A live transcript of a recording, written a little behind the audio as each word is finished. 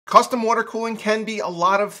Custom water cooling can be a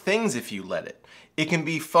lot of things if you let it. It can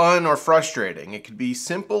be fun or frustrating. It can be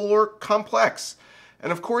simple or complex.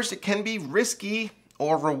 And of course, it can be risky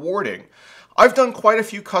or rewarding. I've done quite a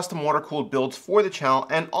few custom water-cooled builds for the channel,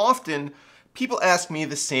 and often people ask me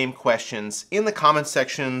the same questions in the comment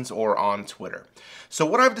sections or on Twitter. So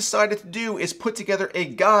what I've decided to do is put together a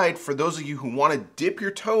guide for those of you who want to dip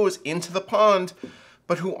your toes into the pond,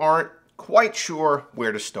 but who aren't quite sure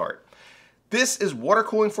where to start. This is Water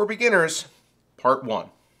Cooling for Beginners, Part 1.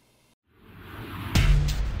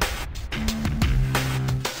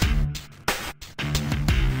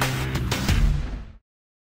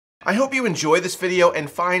 I hope you enjoy this video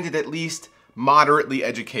and find it at least moderately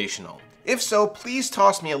educational. If so, please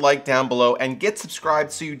toss me a like down below and get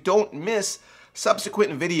subscribed so you don't miss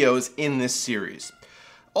subsequent videos in this series.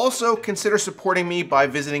 Also, consider supporting me by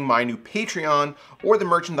visiting my new Patreon or the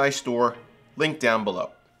merchandise store, linked down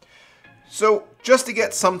below. So, just to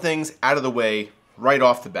get some things out of the way right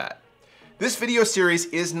off the bat. This video series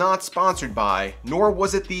is not sponsored by, nor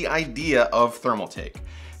was it the idea of Thermaltake.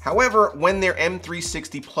 However, when their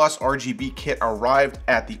M360 Plus RGB kit arrived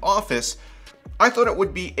at the office, I thought it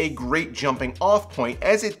would be a great jumping off point,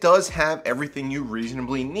 as it does have everything you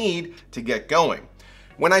reasonably need to get going.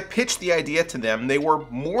 When I pitched the idea to them, they were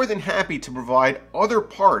more than happy to provide other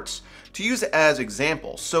parts to use as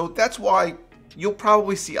examples. So that's why you'll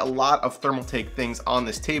probably see a lot of Thermaltake things on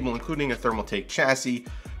this table, including a Thermaltake chassis,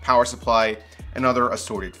 power supply, and other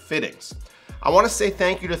assorted fittings. I want to say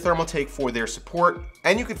thank you to Thermaltake for their support,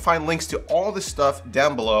 and you can find links to all this stuff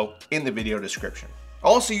down below in the video description.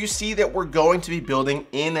 Also, you see that we're going to be building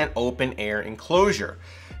in an open air enclosure.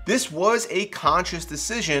 This was a conscious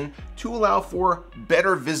decision to allow for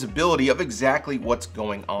better visibility of exactly what's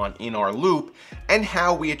going on in our loop and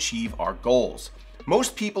how we achieve our goals.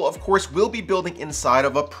 Most people, of course, will be building inside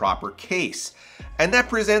of a proper case, and that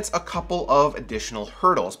presents a couple of additional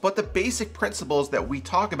hurdles, but the basic principles that we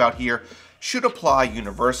talk about here should apply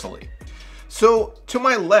universally. So to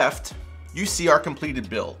my left, you see our completed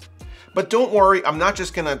build. But don't worry, I'm not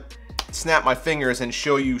just gonna snap my fingers and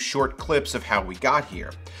show you short clips of how we got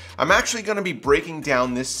here. I'm actually gonna be breaking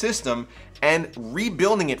down this system and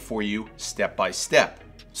rebuilding it for you step by step.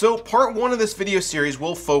 So part 1 of this video series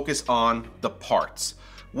will focus on the parts.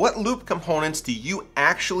 What loop components do you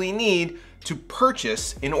actually need to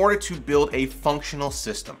purchase in order to build a functional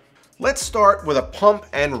system? Let's start with a pump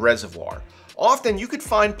and reservoir. Often you could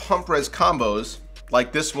find pump res combos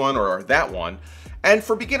like this one or that one, and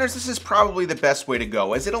for beginners this is probably the best way to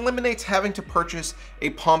go, as it eliminates having to purchase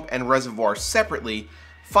a pump and reservoir separately,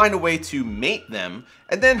 find a way to mate them,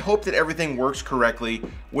 and then hope that everything works correctly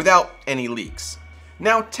without any leaks.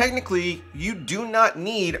 Now technically you do not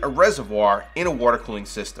need a reservoir in a water cooling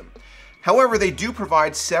system. However, they do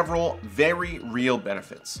provide several very real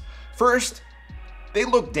benefits. First, they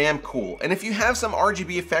look damn cool, and if you have some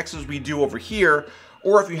RGB effects as we do over here,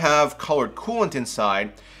 or if you have colored coolant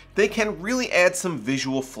inside, they can really add some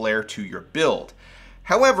visual flair to your build.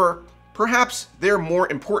 However, perhaps their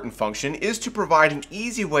more important function is to provide an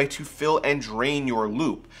easy way to fill and drain your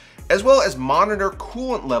loop, as well as monitor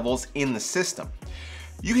coolant levels in the system.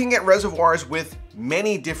 You can get reservoirs with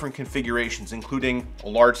many different configurations, including a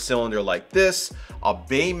large cylinder like this, a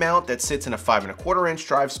bay mount that sits in a 5¼ inch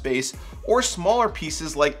drive space, or smaller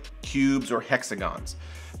pieces like cubes or hexagons.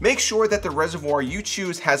 Make sure that the reservoir you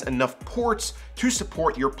choose has enough ports to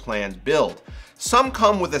support your planned build. Some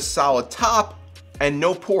come with a solid top and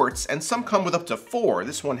no ports, and some come with up to 4.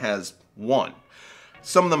 This one has 1.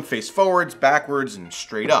 Some of them face forwards, backwards, and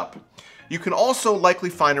straight up. You can also likely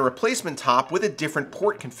find a replacement top with a different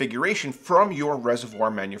port configuration from your reservoir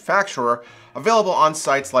manufacturer, available on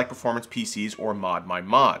sites like Performance PCs or Mod My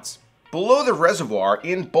Mods. Below the reservoir,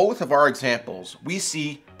 in both of our examples, we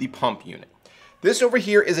see the pump unit. This over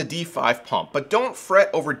here is a D5 pump, but don't fret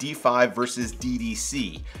over D5 versus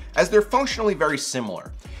DDC, as they're functionally very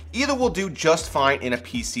similar. Either will do just fine in a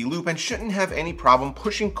PC loop and shouldn't have any problem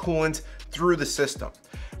pushing coolant through the system.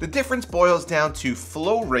 The difference boils down to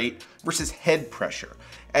flow rate versus head pressure,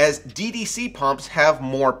 as DDC pumps have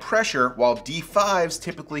more pressure while D5s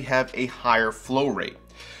typically have a higher flow rate.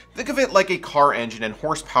 Think of it like a car engine and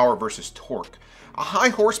horsepower versus torque. A high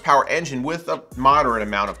horsepower engine with a moderate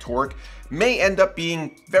amount of torque may end up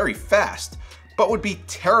being very fast, but would be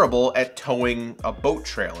terrible at towing a boat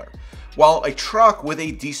trailer. While a truck with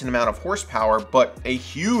a decent amount of horsepower but a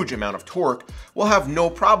huge amount of torque will have no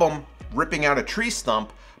problem ripping out a tree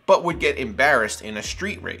stump, but would get embarrassed in a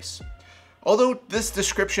street race. Although this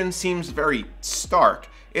description seems very stark,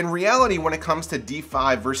 in reality when it comes to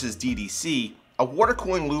D5 versus DDC, a water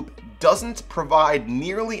cooling loop doesn't provide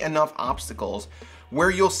nearly enough obstacles where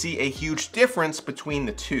you'll see a huge difference between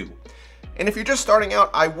the two. And if you're just starting out,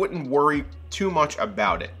 I wouldn't worry too much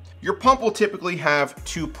about it. Your pump will typically have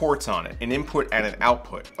 2 ports on it, an input and an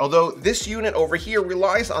output, although this unit over here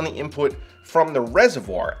relies on the input from the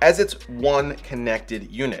reservoir as it's one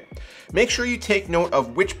connected unit. Make sure you take note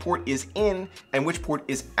of which port is in and which port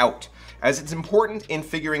is out, as it's important in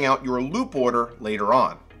figuring out your loop order later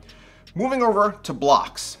on. Moving over to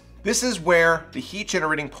blocks. This is where the heat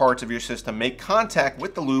generating parts of your system make contact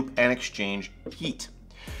with the loop and exchange heat.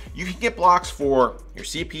 You can get blocks for your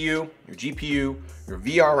CPU, your GPU, your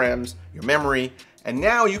VRMs, your memory, and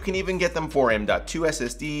now you can even get them for M.2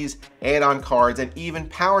 SSDs, add-on cards, and even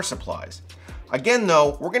power supplies. Again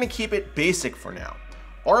though, we're going to keep it basic for now.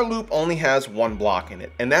 Our loop only has 1 block in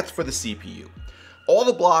it, and that's for the CPU. All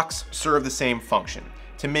the blocks serve the same function: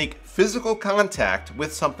 to make physical contact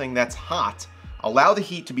with something that's hot, allow the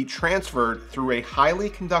heat to be transferred through a highly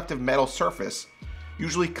conductive metal surface,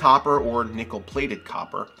 usually copper or nickel-plated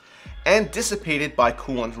copper, and dissipated by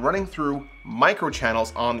coolant running through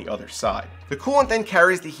microchannels on the other side. The coolant then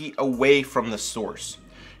carries the heat away from the source.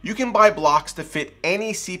 You can buy blocks to fit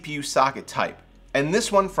any CPU socket type, and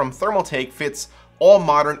this one from Thermaltake fits all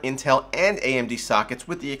modern Intel and AMD sockets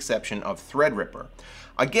with the exception of Threadripper.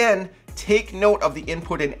 Again, take note of the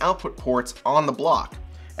input and output ports on the block,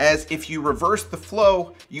 as if you reverse the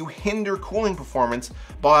flow, you hinder cooling performance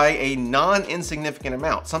by a non-insignificant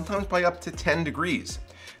amount, sometimes by up to 10 degrees.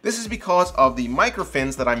 This is because of the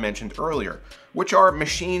microfins that I mentioned earlier, which are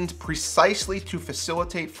machined precisely to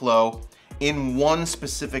facilitate flow in one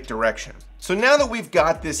specific direction. So now that we've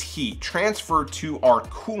got this heat transferred to our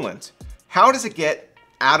coolant, how does it get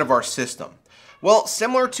out of our system? Well,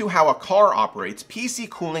 similar to how a car operates, PC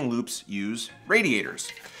cooling loops use radiators.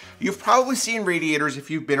 You've probably seen radiators if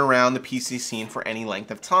you've been around the PC scene for any length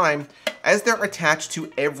of time, as they're attached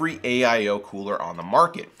to every AIO cooler on the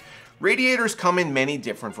market. Radiators come in many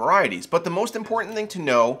different varieties, but the most important thing to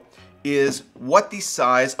know is what the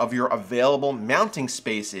size of your available mounting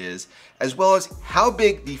space is, as well as how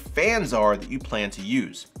big the fans are that you plan to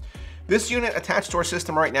use. This unit attached to our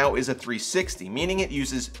system right now is a 360, meaning it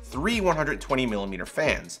uses 3 120mm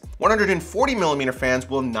fans. 140mm fans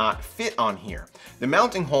will not fit on here. The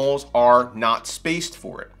mounting holes are not spaced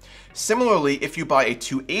for it. Similarly, if you buy a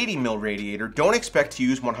 280mm radiator, don't expect to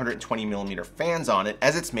use 120mm fans on it,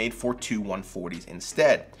 as it's made for 2 140s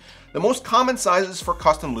instead. The most common sizes for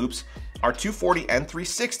custom loops are 240 and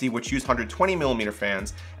 360, which use 120mm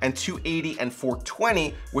fans, and 280 and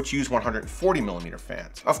 420, which use 140mm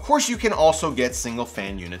fans. Of course, you can also get single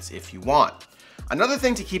fan units if you want. Another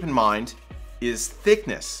thing to keep in mind is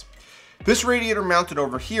thickness. This radiator mounted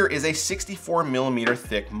over here is a 64mm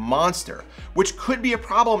thick monster, which could be a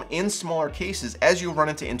problem in smaller cases as you run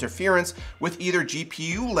into interference with either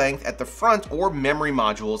GPU length at the front or memory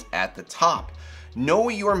modules at the top. Know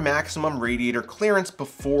your maximum radiator clearance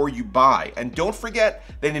before you buy, and don't forget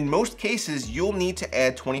that in most cases you'll need to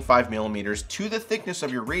add 25mm to the thickness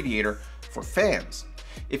of your radiator for fans.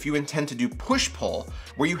 If you intend to do push-pull,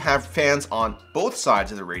 where you have fans on both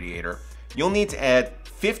sides of the radiator, you'll need to add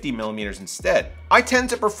 50mm instead. I tend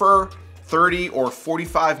to prefer 30 or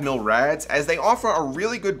 45mm rads, as they offer a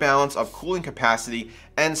really good balance of cooling capacity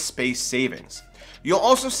and space savings. You'll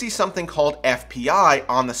also see something called FPI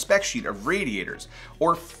on the spec sheet of radiators,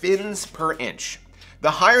 or fins per inch.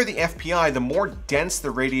 The higher the FPI, the more dense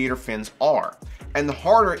the radiator fins are, and the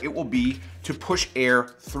harder it will be to push air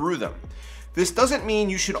through them. This doesn't mean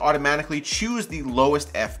you should automatically choose the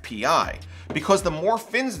lowest FPI, because the more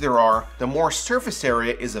fins there are, the more surface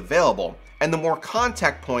area is available, and the more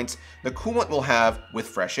contact points the coolant will have with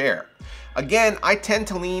fresh air. Again, I tend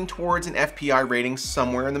to lean towards an FPI rating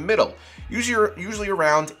somewhere in the middle, usually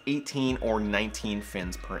around 18 or 19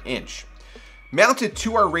 fins per inch. Mounted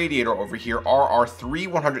to our radiator over here are our 3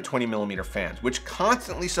 120mm fans, which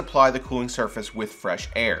constantly supply the cooling surface with fresh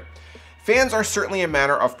air. Fans are certainly a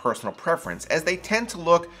matter of personal preference, as they tend to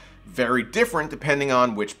look very different depending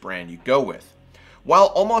on which brand you go with. While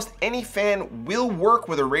almost any fan will work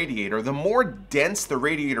with a radiator, the more dense the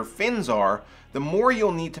radiator fins are, the more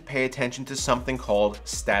you'll need to pay attention to something called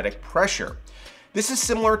static pressure. This is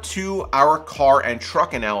similar to our car and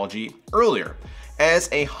truck analogy earlier, as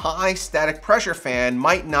a high static pressure fan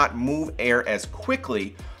might not move air as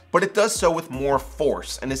quickly, but it does so with more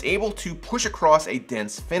force and is able to push across a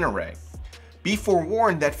dense fin array. Be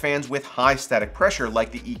forewarned that fans with high static pressure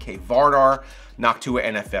like the EK Vardar, Noctua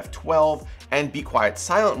NFF12, and Be Quiet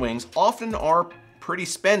Silent Wings often are pretty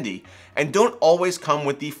spendy and don't always come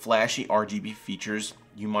with the flashy RGB features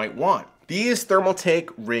you might want. These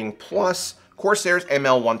Thermaltake Ring Plus, Corsair's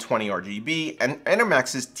ML120 RGB, and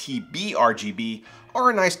Enermax's TB RGB are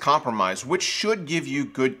a nice compromise, which should give you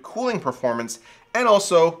good cooling performance and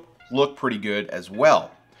also look pretty good as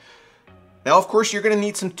well. Now, of course, you're going to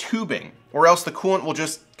need some tubing, or else the coolant will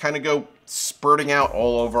just kind of go spurting out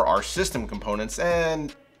all over our system components,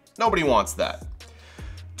 and nobody wants that.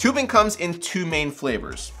 Tubing comes in two main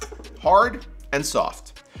flavors, hard and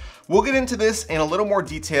soft. We'll get into this in a little more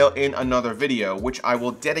detail in another video, which I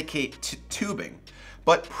will dedicate to tubing.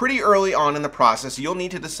 But pretty early on in the process, you'll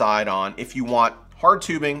need to decide on if you want hard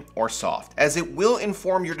tubing or soft, as it will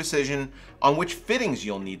inform your decision on which fittings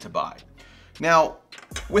you'll need to buy. Now,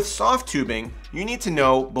 with soft tubing, you need to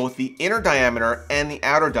know both the inner diameter and the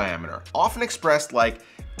outer diameter, often expressed like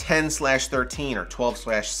 10/13 or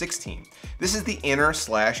 12/16. This is the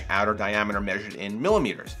inner/outer diameter measured in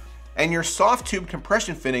millimeters. And your soft tube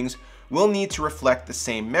compression fittings will need to reflect the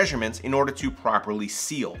same measurements in order to properly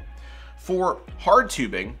seal. For hard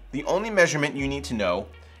tubing, the only measurement you need to know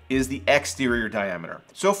is the exterior diameter.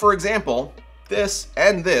 So for example, this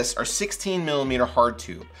and this are 16mm hard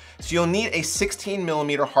tube. So you'll need a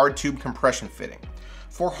 16mm hard tube compression fitting.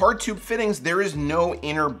 For hard tube fittings, there is no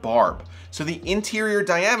inner barb, so the interior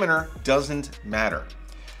diameter doesn't matter.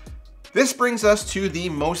 This brings us to the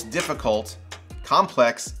most difficult,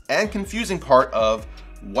 complex, and confusing part of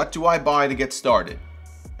what do I buy to get started?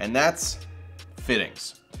 And that's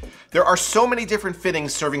fittings. There are so many different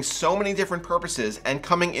fittings serving so many different purposes and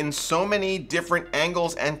coming in so many different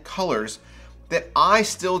angles and colors that I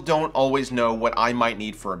still don't always know what I might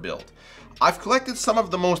need for a build. I've collected some of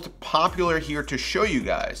the most popular here to show you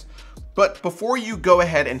guys, but before you go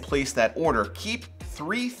ahead and place that order, keep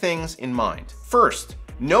three things in mind. First,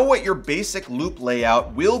 know what your basic loop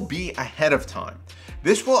layout will be ahead of time.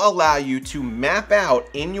 This will allow you to map out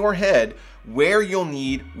in your head where you'll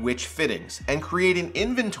need which fittings and create an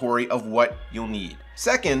inventory of what you'll need.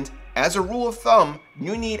 Second, as a rule of thumb,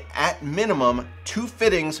 you need at minimum 2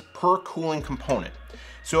 fittings per cooling component.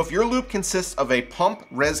 So if your loop consists of a pump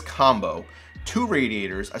res combo, 2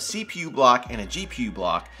 radiators, a CPU block, and a GPU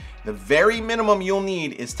block, the very minimum you'll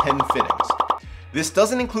need is 10 fittings. This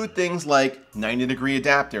doesn't include things like 90-degree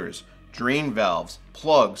adapters, drain valves,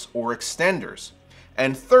 plugs, or extenders.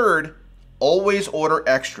 And third, always order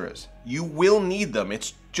extras. You will need them.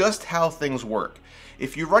 It's just how things work.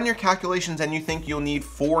 If you run your calculations and you think you'll need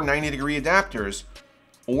 4 90-degree adapters,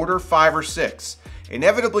 order 5 or 6.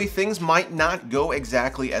 Inevitably, things might not go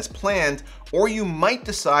exactly as planned, or you might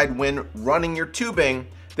decide when running your tubing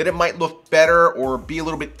that it might look better or be a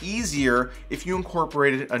little bit easier if you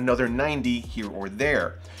incorporated another 90 here or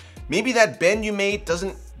there. Maybe that bend you made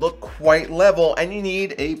doesn't look quite level and you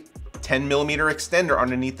need a 10mm extender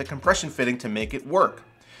underneath the compression fitting to make it work.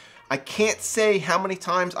 I can't say how many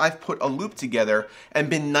times I've put a loop together and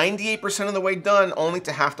been 98% of the way done only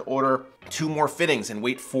to have to order 2 more fittings and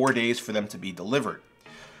wait 4 days for them to be delivered.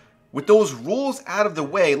 With those rules out of the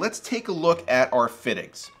way, let's take a look at our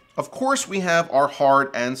fittings. Of course, we have our hard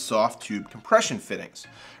and soft tube compression fittings,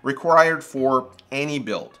 required for any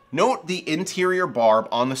build. Note the interior barb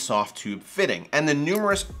on the soft tube fitting and the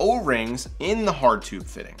numerous O-rings in the hard tube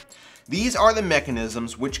fitting. These are the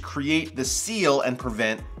mechanisms which create the seal and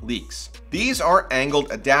prevent leaks. These are angled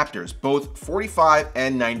adapters, both 45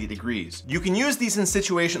 and 90 degrees. You can use these in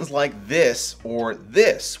situations like this or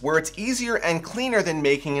this, where it's easier and cleaner than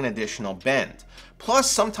making an additional bend.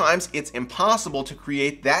 Plus, sometimes it's impossible to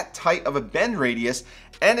create that tight of a bend radius,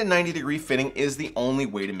 and a 90-degree fitting is the only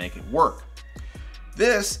way to make it work.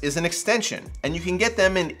 This is an extension, and you can get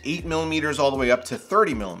them in 8mm all the way up to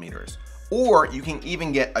 30mm. Or you can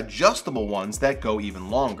even get adjustable ones that go even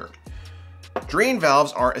longer. Drain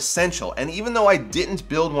valves are essential, and even though I didn't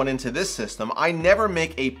build one into this system, I never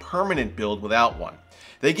make a permanent build without one.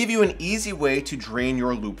 They give you an easy way to drain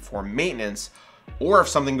your loop for maintenance, or if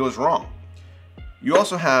something goes wrong. You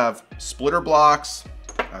also have splitter blocks,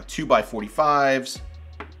 2x45s,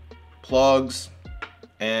 plugs,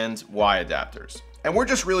 and Y adapters. And we're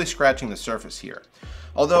just really scratching the surface here.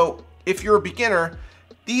 Although, if you're a beginner,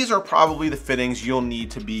 these are probably the fittings you'll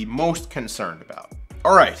need to be most concerned about.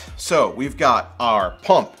 All right, so we've got our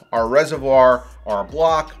pump, our reservoir, our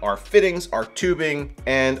block, our fittings, our tubing,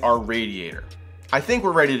 and our radiator. I think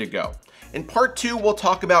we're ready to go. In part 2, we'll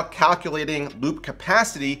talk about calculating loop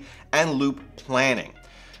capacity and loop planning.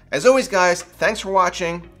 As always, guys, thanks for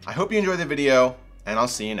watching. I hope you enjoyed the video, and I'll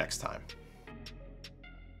see you next time.